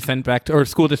kids should be sent back to, or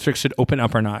school districts should open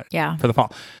up or not. Yeah. For the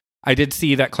fall. I did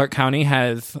see that Clark County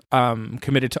has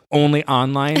committed to only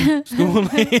online schooling.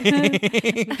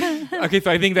 Okay, so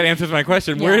I think that answers my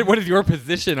question. Yeah. What is your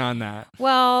position on that?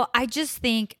 Well, I just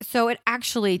think so. It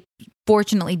actually,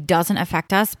 fortunately, doesn't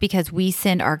affect us because we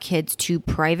send our kids to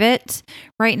private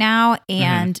right now,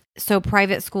 and so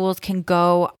private schools can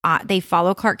go. They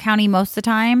follow Clark County most of the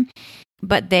time,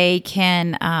 but they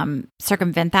can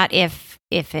circumvent that if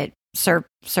it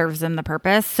serves them the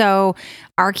purpose. So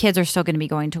our kids are still going to be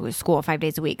going to school 5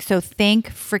 days a week. So thank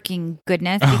freaking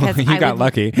goodness, because You got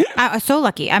lucky. I was so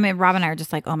lucky. I mean, Rob and I are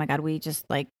just like, oh my God,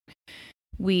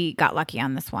 we got lucky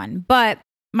on this one. But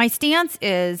my stance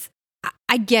is,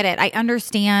 I get it. I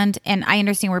understand. And I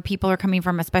understand where people are coming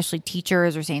from, especially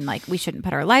teachers are saying like, we shouldn't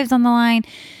put our lives on the line.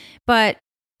 But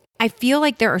I feel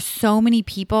like there are so many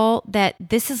people that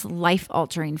this is life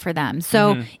altering for them.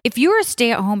 So if you're a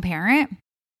stay at home parent,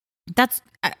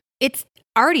 it's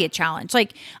already a challenge.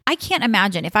 Like, I can't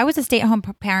imagine if I was a stay-at-home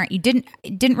parent, you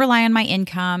didn't rely on my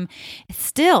income,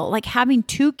 still like having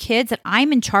 2 kids that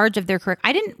I'm in charge of their career.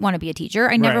 I didn't want to be a teacher.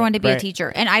 I never wanted to be a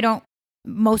teacher. And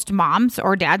most moms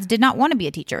or dads did not want to be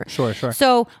a teacher. Sure.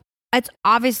 So it's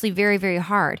obviously very, very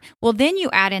hard. Well, then you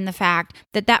add in the fact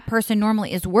that person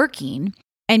normally is working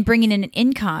and bringing in an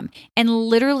income. And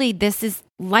literally this is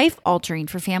life altering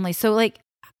for families. So like,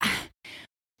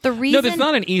 the reason, No, that's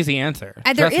not an easy answer.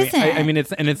 There Trust me. isn't. I mean,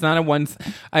 it's not a once.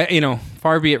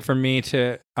 Far be it from me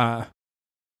to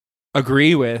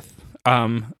agree with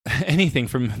anything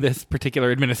from this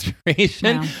particular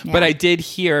administration. No, yeah. But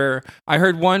I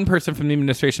heard one person from the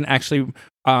administration actually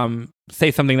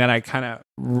say something that I kind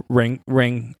of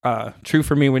rang true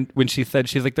for me when she said,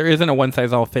 she's like, there isn't a one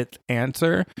size all fits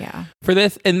answer for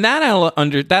this, and that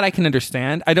I can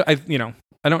understand. I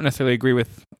don't necessarily agree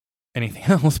with anything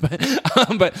else, but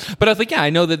I was like, yeah, I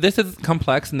know that this is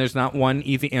complex and there's not one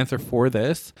easy answer for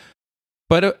this.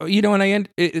 But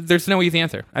there's no easy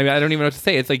answer. I mean, I don't even know what to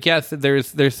say. It's like, yes,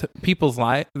 there's people's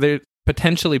there's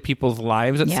potentially people's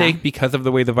lives at stake because of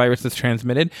the way the virus is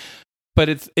transmitted.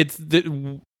 But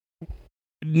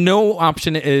no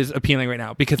option is appealing right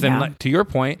now because then, to your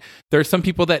point, there are some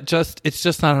people that it's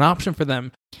just not an option for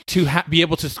them to be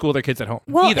able to school their kids at home.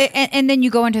 Well, and then you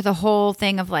go into the whole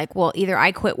thing of like, well, either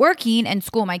I quit working and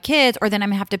school my kids, or then I'm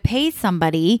gonna have to pay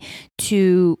somebody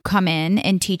to come in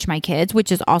and teach my kids,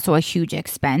 which is also a huge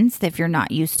expense if you're not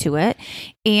used to it.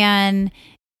 And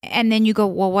then you go,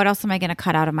 well, what else am I going to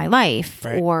cut out of my life?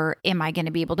 Right. Or am I going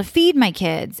to be able to feed my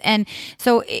kids? And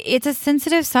so it's a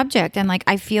sensitive subject. And like,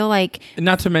 I feel like,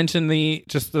 not to mention the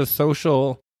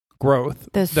social growth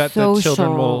the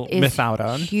children will miss out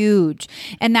on. Huge.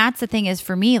 And that's the thing is,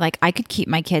 for me, like, I could keep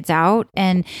my kids out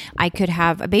and I could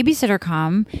have a babysitter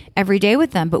come every day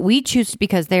with them, but we choose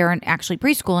because they are actually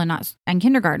preschool and not in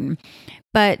kindergarten.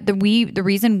 But the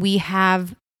reason we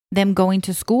have them going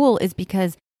to school is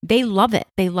because they love it.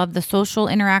 They love the social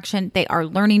interaction. They are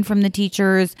learning from the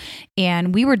teachers.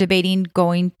 And we were debating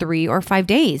going 3 or 5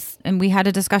 days. And we had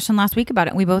a discussion last week about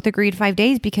it. And we both agreed 5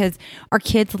 days because our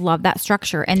kids love that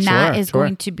structure. And that is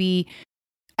going to be,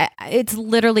 it's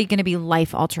literally going to be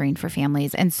life altering for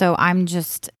families. And so I'm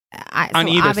just, On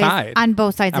either side. On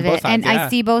both sides of it. And yeah. I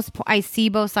see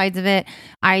both sides of it.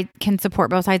 I can support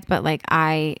both sides, but like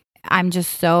I'm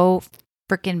just so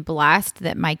freaking blessed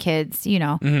that my kids,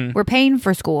 we're paying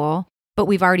for school, but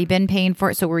we've already been paying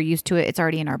for it, so we're used to it. It's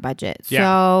already in our budget. Yeah.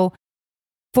 So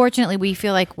fortunately, we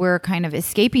feel like we're kind of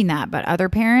escaping that, but other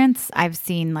parents I've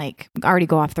seen like already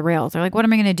go off the rails. They're like, what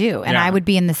am I going to do? And I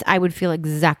would feel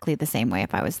exactly the same way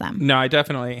if I was them. No, I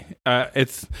definitely,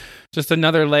 it's just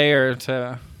another layer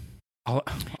to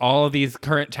all of these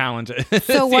current challenges.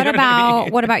 So what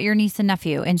about your niece and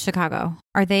nephew in Chicago?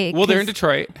 Are they? Well, they're in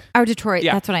Detroit. Oh, Detroit.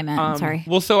 Yeah. That's what I meant. Sorry.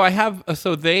 Well,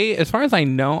 so they, as far as I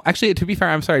know, actually, to be fair,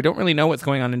 I'm sorry, I don't really know what's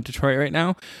going on in Detroit right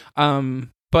now.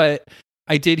 But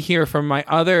I did hear from my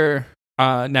other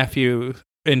nephew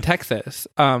in Texas,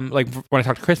 like when I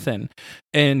talked to Kristen,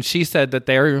 and she said that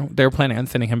they're planning on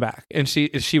sending him back, and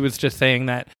she was just saying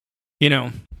that,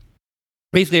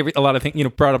 basically a lot of things,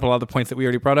 brought up a lot of the points that we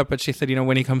already brought up, but she said,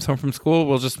 when he comes home from school,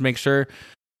 we'll just make sure.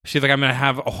 She's like, I'm going to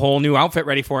have a whole new outfit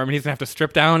ready for him, and he's going to have to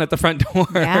strip down at the front door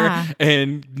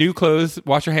and new clothes,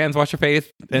 wash your hands, wash your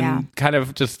face, and kind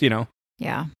of just,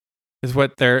 Yeah. It's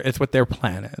what their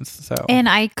plan is. So, and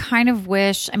I kind of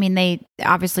wish, they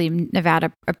obviously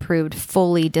Nevada approved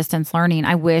fully distance learning.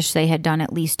 I wish they had done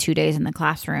at least 2 days in the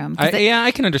classroom.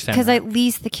 I can understand because at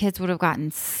least the kids would have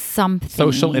gotten something,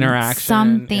 social interaction,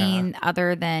 something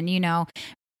other than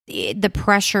the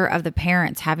pressure of the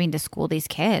parents having to school these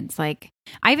kids. Like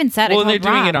I even said, well, and they're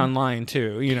doing it online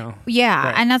too. Yeah,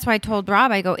 right. And that's why I told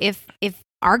Rob, I go, if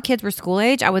our kids were school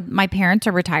age, my parents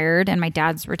are retired and my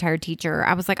dad's a retired teacher.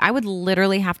 I was like, I would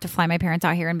literally have to fly my parents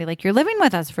out here and be like, you're living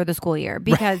with us for the school year,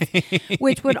 because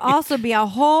which would also be a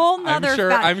whole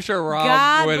nother. I'm sure Rob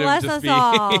God would bless just us be...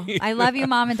 all. I love you,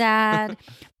 Mom and Dad,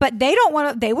 but they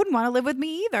wouldn't want to live with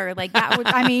me either. Like that would,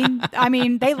 I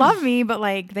mean, they love me, but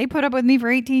like they put up with me for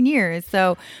 18 years.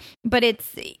 So, but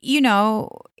it's,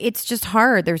 it's just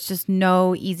hard. There's just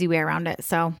no easy way around it.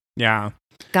 So yeah.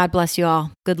 God bless you all.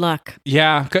 Good luck.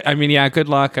 Yeah. Good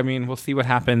luck. We'll see what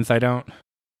happens. I don't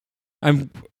know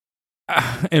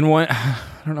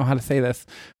how to say this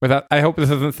without, I hope this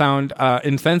doesn't sound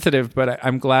insensitive, but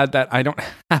I'm glad that I don't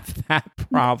have that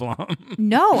problem.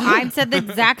 No, I've said the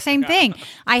exact same thing.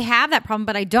 I have that problem,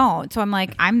 but I don't. So I'm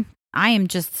like, I am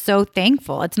just so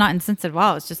thankful. It's not insensitive at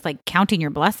all. It's just like counting your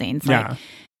blessings. Yeah. Like,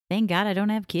 thank God I don't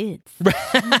have kids.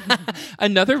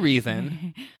 Another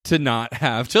reason to not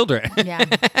have children. Yeah.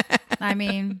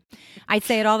 I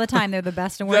say it all the time. They're the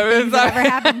best and worst thing that ever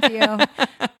happened to you.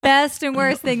 Best and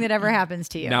worst thing that ever happens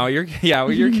to you. No, your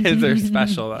kids are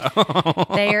special though.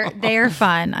 They are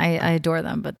fun. I adore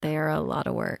them, but they are a lot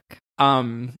of work.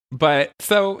 But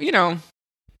so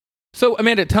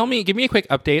Amanda, give me a quick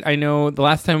update. I know the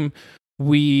last time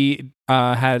we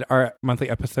had our monthly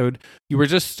episode, you were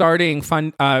just starting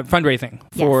fundraising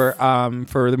for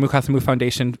the Mukasa Mu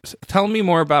Foundation. Tell me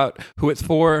more about who it's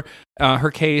for,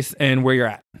 her case, and where you're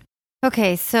at.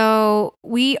 Okay, so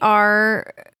we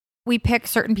pick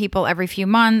certain people every few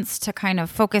months to kind of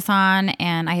focus on.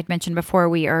 And I had mentioned before,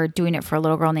 we are doing it for a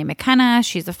little girl named McKenna.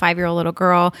 She's a 5-year-old little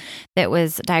girl that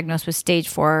was diagnosed with stage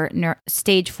 4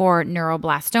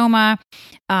 neuroblastoma.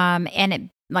 And it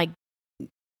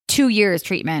 2 years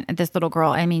treatment at this little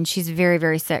girl. She's very,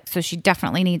 very sick. So she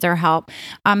definitely needs our help.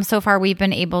 So far, we've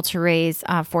been able to raise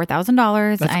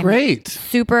 $4,000. That's great.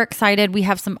 Super excited. We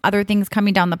have some other things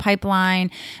coming down the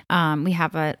pipeline. We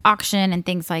have an auction and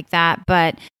things like that.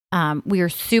 But we are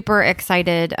super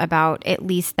excited about at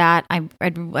least that.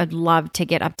 I'd love to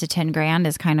get up to 10 grand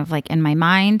is kind of like in my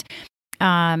mind.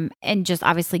 And just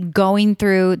obviously going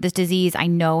through this disease, I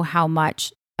know how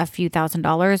much a few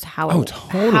 $1,000s, how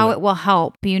it will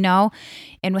help,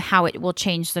 and how it will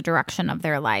change the direction of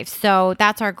their life. So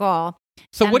that's our goal.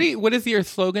 So what is your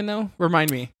slogan though? Remind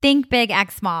me. Think big,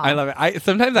 act small. I love it.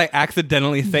 Sometimes I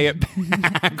accidentally say it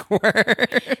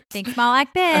backwards. Think small,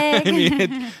 act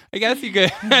big. I guess you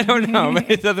could. I don't know,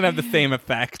 but it doesn't have the same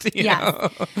effect. You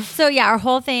know? So our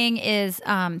whole thing is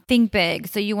think big.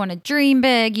 So you want to dream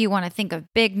big. You want to think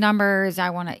of big numbers.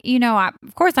 I want to,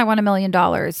 of course, I want $1 million.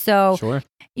 So sure.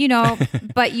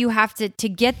 But you have to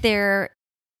get there.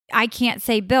 I can't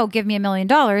say, Bill, give me $1 million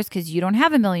because you don't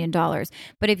have $1 million.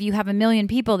 But if you have 1 million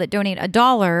people that donate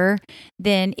 $1,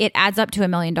 then it adds up to $1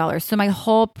 million. So my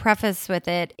whole preface with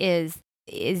it is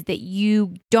that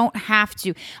you don't have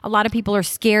to. A lot of people are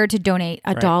scared to donate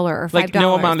 $1 or $5. Like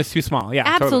no amount is too small. Yeah,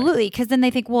 absolutely. Because then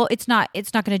they think, well, it's not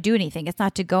going to do anything. It's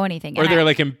not to go anything. Or they're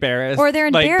embarrassed. Or they're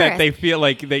embarrassed. Like that they feel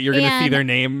like that you're going to see their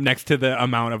name next to the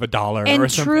amount of $1 or something.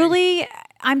 And truly,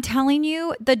 I'm telling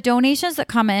you, the donations that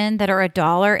come in that are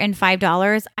 $1 and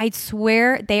 $5, I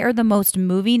swear they are the most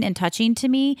moving and touching to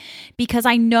me because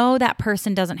I know that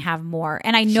person doesn't have more.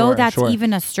 And I know that's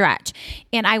even a stretch.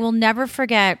 And I will never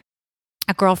forget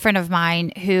a girlfriend of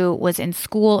mine who was in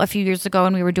school a few years ago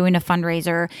and we were doing a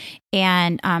fundraiser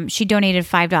and she donated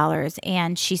 $5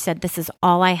 and she said, "This is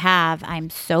all I have. I'm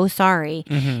so sorry."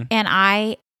 And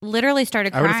I literally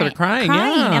started crying. I would have started crying.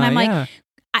 Yeah, and I'm like,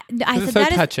 I said, so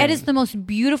that is the most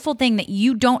beautiful thing that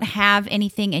you don't have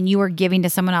anything and you are giving to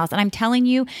someone else. And I'm telling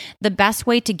you, the best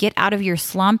way to get out of your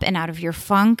slump and out of your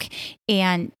funk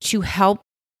and to help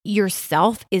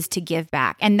yourself is to give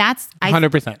back. And that's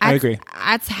 100%. I agree.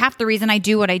 That's half the reason I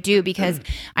do what I do, because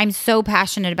I'm so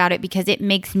passionate about it, because it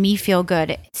makes me feel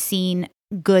good seeing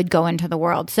good go into the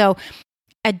world. So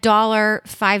 $1,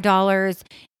 $5,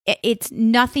 it's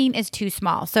nothing is too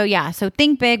small. So yeah, so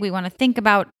think big. We want to think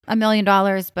about $1 million,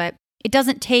 but it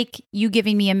doesn't take you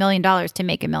giving me $1 million to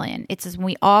make $1 million. It's as when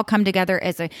we all come together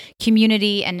as a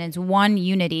community and as one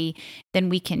unity, then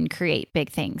we can create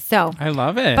big things. So I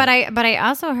love it. But I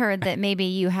also heard that maybe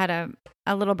you had a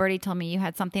little birdie told me you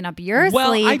had something up your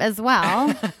sleeve as well.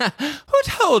 Who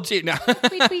told you? No.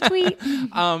 Tweet.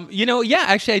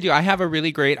 Actually I do. I have a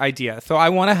really great idea. So I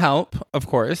want to help, of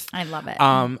course. I love it.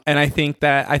 And I think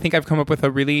I've come up with a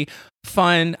really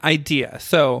fun idea.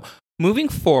 So moving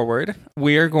forward,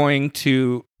 we are going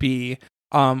to be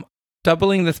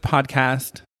doubling this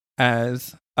podcast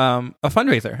as a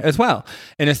fundraiser as well,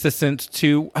 an assistant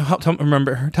to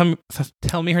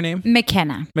tell me her name.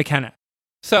 McKenna.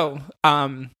 So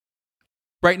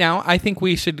right now, I think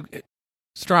we should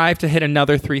strive to hit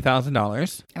another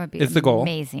 $3,000. That would be the goal.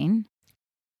 Amazing.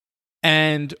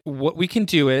 And what we can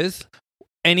do is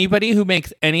anybody who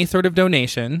makes any sort of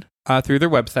donation through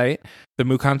their website, the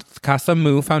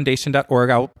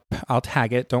casamufoundation.org, I'll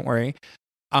tag it, don't worry.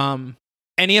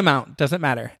 Any amount, doesn't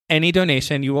matter. Any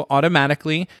donation, you will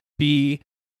automatically be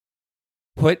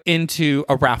put into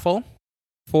a raffle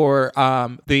for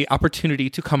the opportunity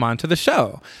to come on to the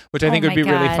show, which I think would be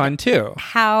really fun too.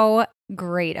 How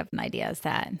great of an idea is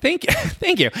that? Thank you.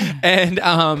 And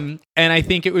I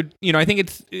think it would,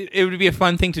 it would be a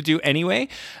fun thing to do anyway.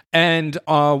 And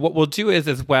what we'll do is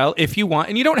as well, if you want,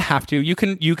 and you don't have to, you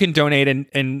can donate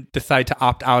and decide to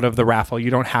opt out of the raffle.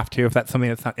 You don't have to if that's something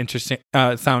that's not interesting,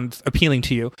 sounds appealing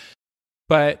to you.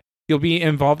 But you'll be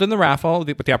involved in the raffle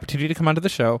with the opportunity to come onto the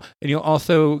show, and you'll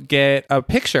also get a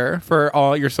picture for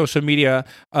all your social media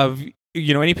of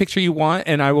any picture you want,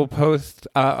 and I will post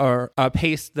or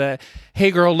paste the Hey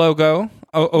Girl logo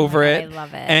over it. I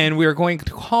love it. And we're going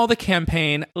to call the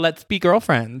campaign "Let's Be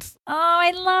Girlfriends." Oh,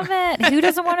 I love it. Who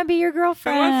doesn't want to be your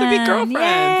girlfriend? Who wants to be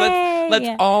girlfriends?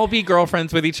 Let's all be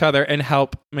girlfriends with each other and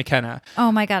help McKenna.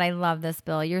 Oh my God, I love this,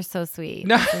 Bill. You're so sweet.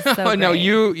 No, so no,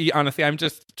 you honestly, I'm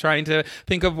just trying to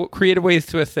think of creative ways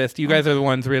to assist. You guys are the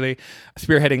ones really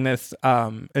spearheading this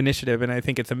initiative, and I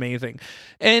think it's amazing.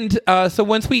 And so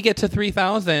once we get to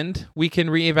 3,000, we can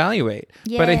reevaluate.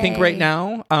 Yay. But I think right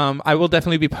now, I will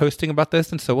definitely be posting about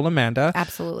this, and so will Amanda.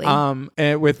 Absolutely.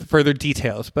 With further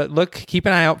details. But keep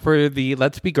an eye out for the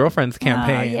Let's Be Girlfriends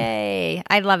campaign. Oh, yay.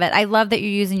 I love it. I love that you're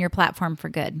using your platform for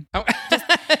good. Oh.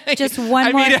 Just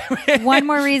one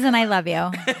more reason I love you.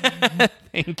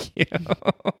 Thank you.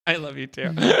 I love you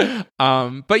too.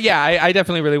 But yeah, I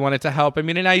definitely really wanted to help. I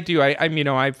mean, and I do.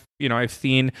 I've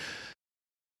seen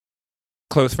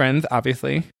close friends,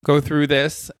 obviously, go through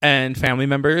this, and family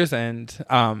members, and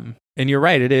you're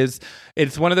right. It's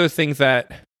one of those things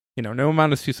that no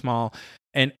amount is too small,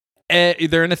 and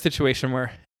they're in a situation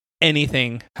where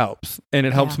anything helps, and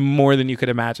it helps more than you could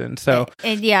imagine. So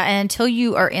and until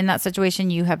you are in that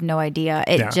situation, you have no idea.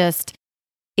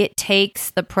 It takes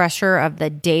the pressure of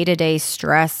the day-to-day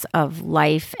stress of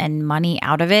life and money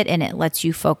out of it, and it lets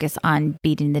you focus on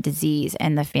beating the disease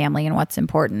and the family and what's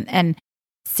important. And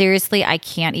seriously, I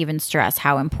can't even stress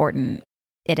how important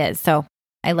it is. So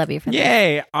I love you for that.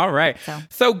 Yay. All right.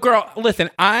 So girl, listen,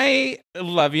 I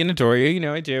love you and adore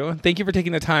you. I do. Thank you for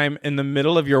taking the time in the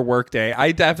middle of your workday.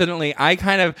 I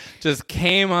kind of just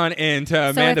came on into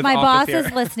Amanda's office. So if my boss here.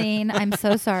 is listening, I'm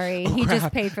so sorry. He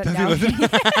just paid for the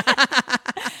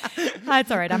That's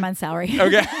all right. I'm on salary.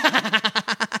 Okay.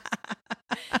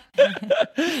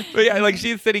 But yeah,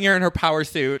 she's sitting here in her power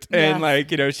suit, and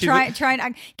she's trying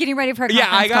getting ready for a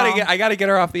conference call. I gotta get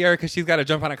her off the air because she's got to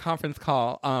jump on a conference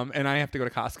call, and I have to go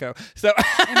to Costco. So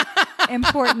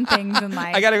important things in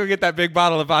life. I gotta go get that big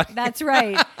bottle of vodka. That's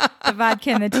right. The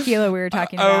vodka and the tequila we were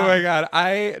talking about. Oh my God.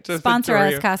 I just Sponsor adore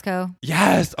us, you. Costco.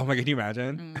 Yes. Oh my God. Can you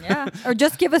imagine? Yeah. Or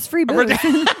just give us free booze.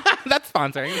 That's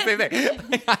sponsoring. Same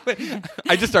thing.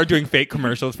 I just start doing fake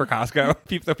commercials for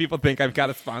Costco so people think I've got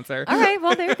a sponsor. All right.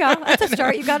 Well, there you go. That's a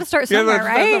start. You got to start somewhere,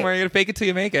 right? Somewhere. You got to fake it till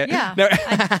you make it. Yeah. No.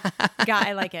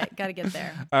 I like it. Got to get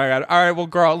there. All right. Well,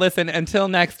 girl, listen, until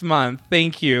next month,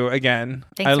 thank you again.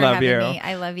 Thanks I for love having you. me.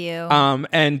 I love you.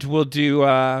 And we'll do,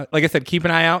 like I said, keep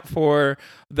an eye out for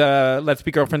the Let's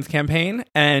Be Girlfriends campaign,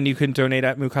 and you can donate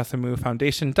at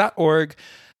mukasamufoundation.org.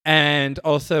 And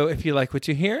also, if you like what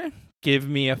you hear, give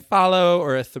me a follow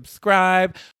or a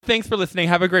subscribe. Thanks for listening.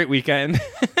 have a great weekend.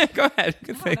 Go ahead. You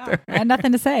can say I had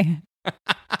nothing to say.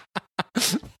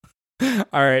 All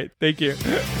right. Thank you.